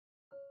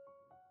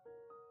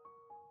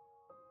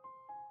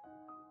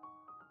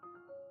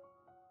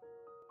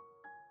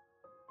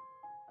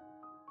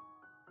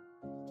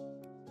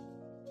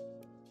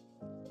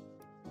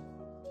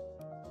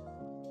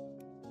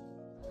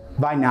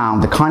By now,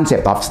 the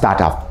concept of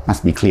startup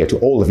must be clear to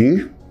all of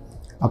you.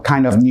 A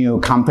kind of new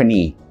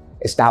company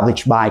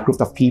established by a group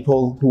of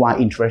people who are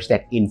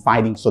interested in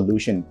finding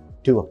solution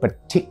to a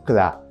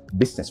particular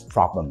business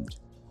problem.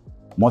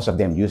 Most of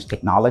them use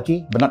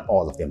technology, but not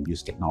all of them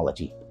use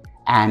technology.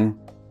 And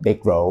they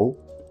grow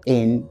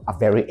in a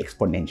very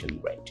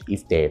exponential rate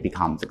if they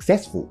become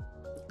successful.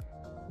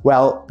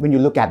 Well, when you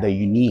look at the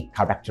unique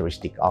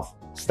characteristic of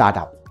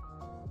startup,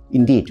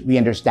 indeed, we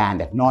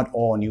understand that not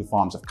all new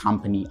forms of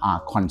company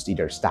are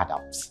considered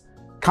startups.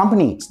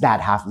 Companies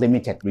that have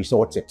limited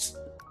resources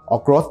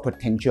or growth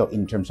potential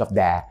in terms of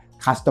their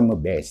customer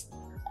base,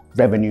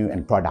 revenue,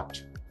 and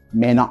product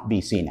may not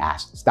be seen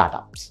as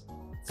startups.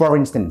 For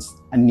instance,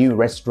 a new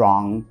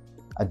restaurant,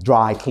 a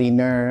dry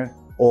cleaner,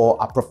 or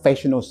a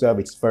professional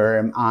service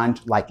firm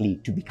aren't likely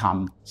to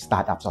become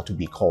startups or to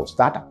be called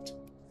startups.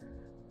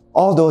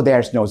 Although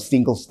there's no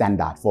single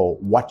standard for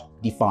what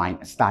defines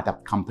a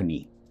startup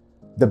company,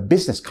 the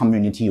business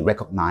community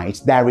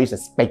recognizes there is a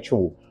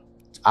special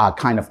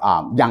kind of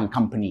young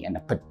company and a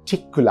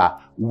particular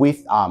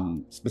with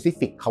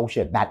specific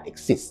culture that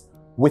exists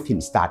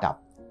within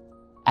startup.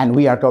 And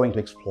we are going to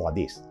explore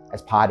this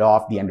as part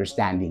of the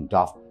understanding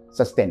of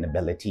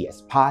sustainability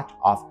as part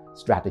of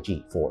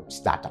strategy for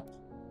startup.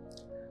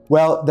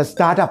 Well, the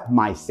startup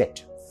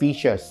mindset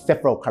features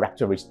several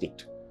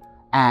characteristics,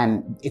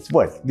 and it's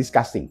worth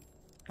discussing.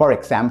 For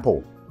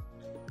example,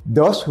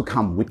 those who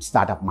come with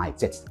startup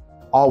mindsets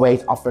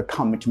always offer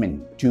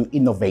commitment to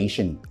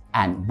innovation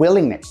and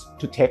willingness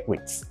to take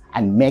risks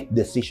and make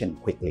decisions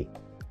quickly.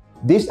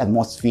 This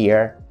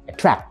atmosphere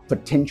attracts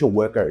potential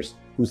workers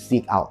who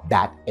seek out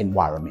that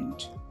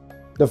environment.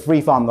 The free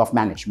form of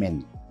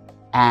management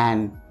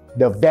and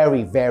the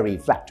very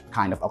flat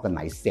kind of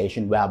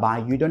organization whereby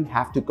you don't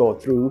have to go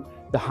through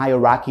the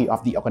hierarchy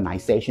of the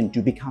organization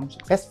to become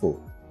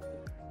successful.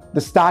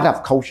 The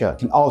startup culture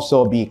can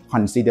also be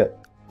considered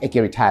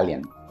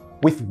egalitarian,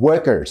 with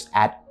workers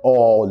at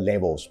all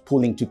levels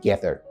pulling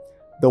together.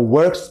 The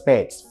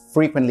workspace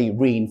frequently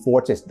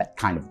reinforces that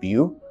kind of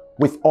view,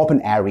 with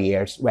open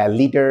areas where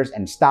leaders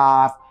and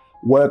staff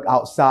work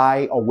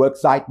outside or work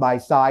side by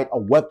side or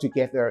work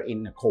together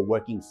in a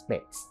co-working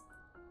space.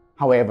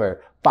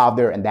 However,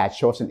 founder and their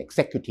chosen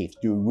executives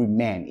do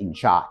remain in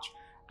charge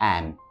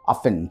and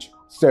often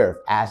serve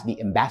as the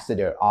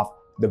ambassador of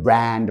the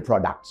brand, the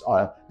products,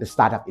 or the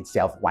startup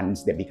itself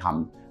once they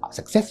become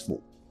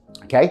successful.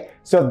 Okay,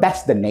 so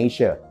that's the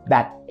nature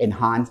that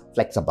enhances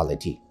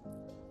flexibility.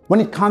 When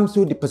it comes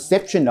to the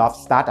perception of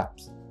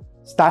startups,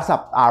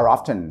 startups are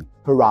often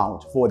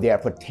heralded for their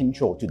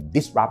potential to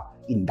disrupt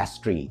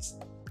industries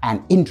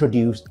and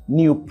introduce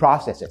new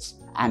processes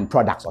and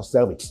products or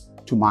services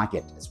to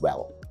market as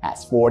well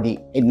as for the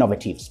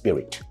innovative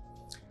spirit.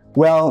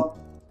 Well,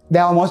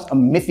 they're almost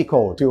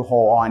mythical to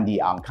hold on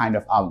the kind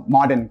of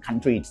modern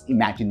country's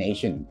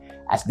imagination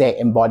as they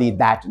embody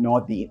that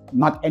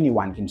not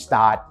anyone can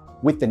start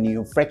with the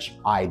new fresh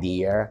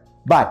idea,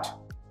 but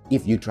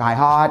if you try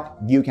hard,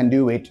 you can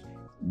do it,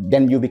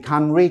 then you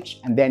become rich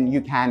and then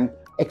you can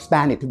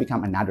expand it to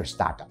become another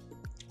startup,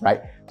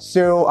 right?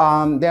 So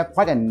there are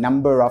quite a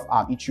number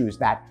of issues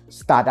that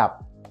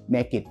startup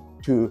make it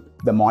to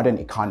the modern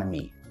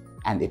economy,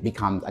 and it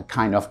becomes a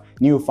kind of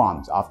new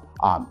forms of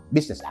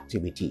business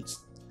activities.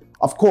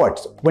 Of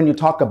course, when you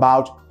talk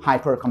about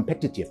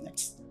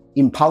hyper-competitiveness,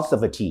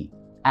 impulsivity,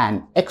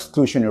 and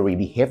exclusionary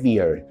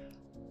behavior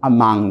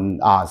among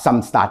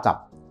some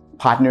startup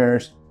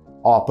partners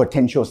or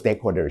potential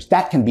stakeholders,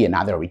 that can be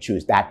another issue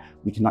that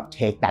we cannot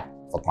take that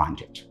for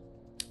granted.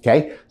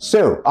 Okay,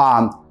 so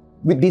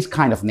with this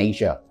kind of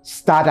nature,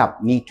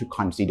 startup need to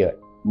consider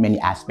many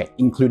aspects,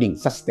 including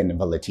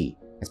sustainability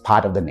as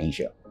part of the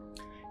nature.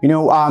 You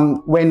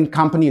know, when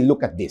companies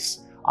look at this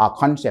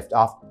concept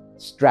of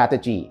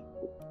strategy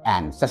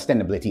and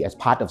sustainability as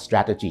part of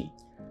strategy,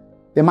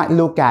 they might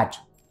look at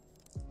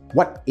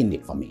what's in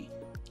it for me.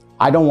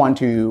 I don't want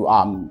to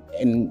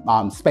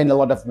spend a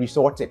lot of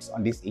resources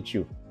on this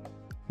issue.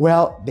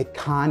 Well, they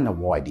can't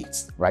avoid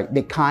this, right?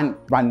 They can't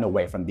run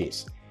away from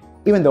this.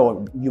 Even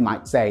though you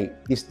might say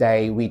this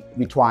day we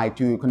try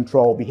to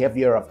control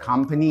behavior of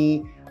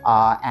company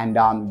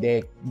and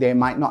they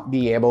might not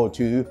be able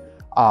to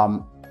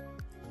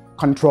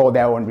control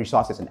their own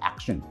resources and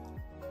action.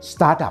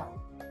 Startup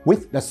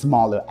with the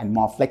smaller and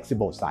more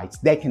flexible size,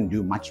 they can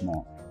do much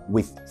more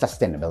with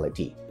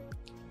sustainability.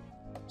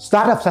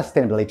 Startup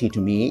sustainability to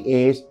me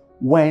is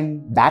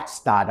when that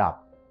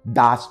startup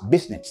does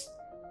business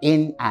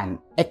in an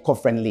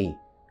eco-friendly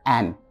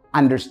and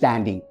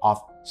understanding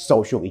of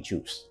social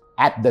issues.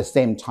 At the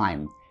same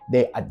time,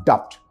 they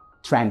adopt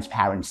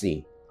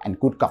transparency and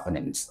good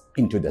governance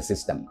into the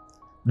system.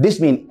 This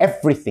means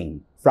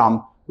everything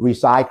from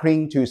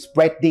recycling to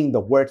spreading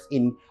the words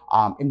in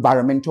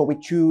environmental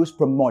issues,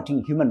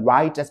 promoting human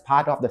rights as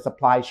part of the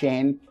supply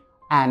chain,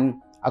 and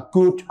a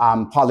good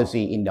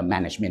policy in the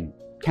management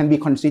can be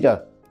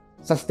considered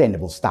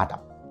sustainable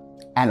startup.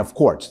 And of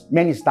course,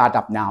 many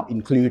startups now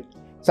include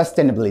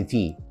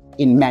sustainability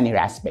in many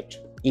aspects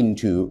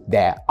into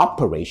their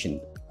operation.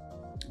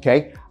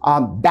 Okay,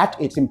 that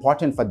is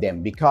important for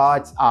them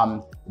because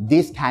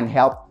this can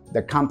help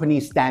the company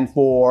stand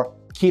for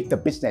keep the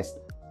business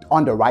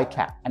on the right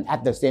track, and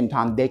at the same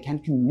time they can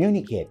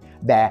communicate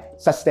their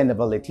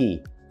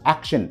sustainability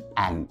action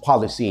and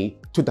policy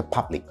to the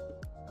public.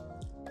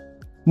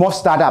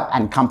 Most startups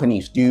and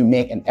companies do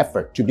make an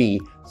effort to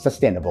be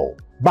sustainable,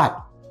 but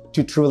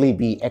to truly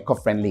be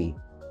eco-friendly,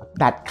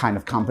 that kind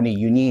of company,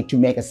 you need to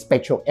make a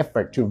special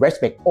effort to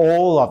respect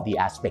all of the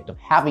aspects of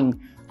having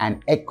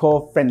an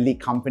eco-friendly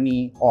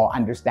company or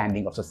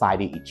understanding of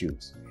society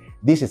issues.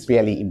 This is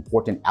really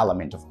important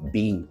element of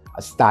being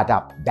a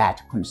startup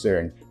that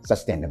concerns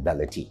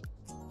sustainability.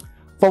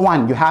 For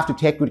one, you have to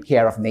take good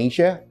care of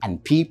nature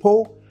and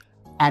people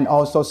and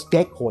also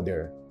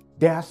stakeholders.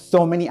 There are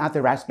so many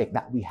other aspects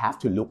that we have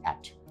to look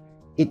at.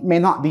 It may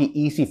not be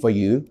easy for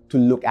you to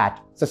look at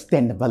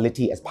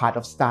sustainability as part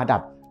of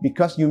startup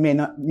because you may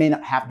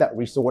not have the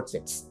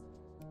resources.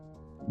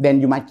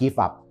 Then you might give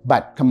up.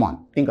 But come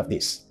on, think of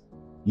this.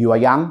 You are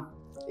young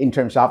in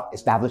terms of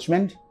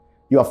establishment.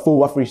 You are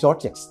full of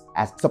resources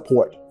as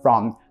support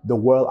from the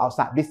world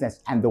outside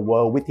business and the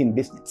world within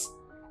business.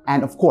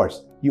 And of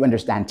course, you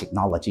understand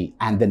technology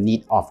and the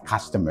need of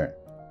customer.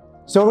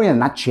 So in a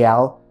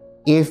nutshell,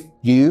 if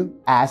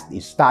you as the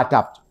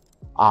startup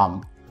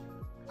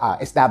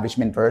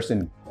establishment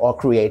person or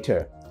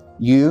creator,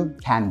 you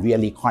can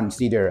really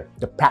consider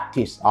the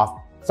practice of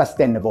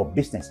sustainable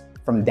business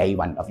from day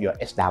one of your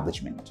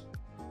establishment.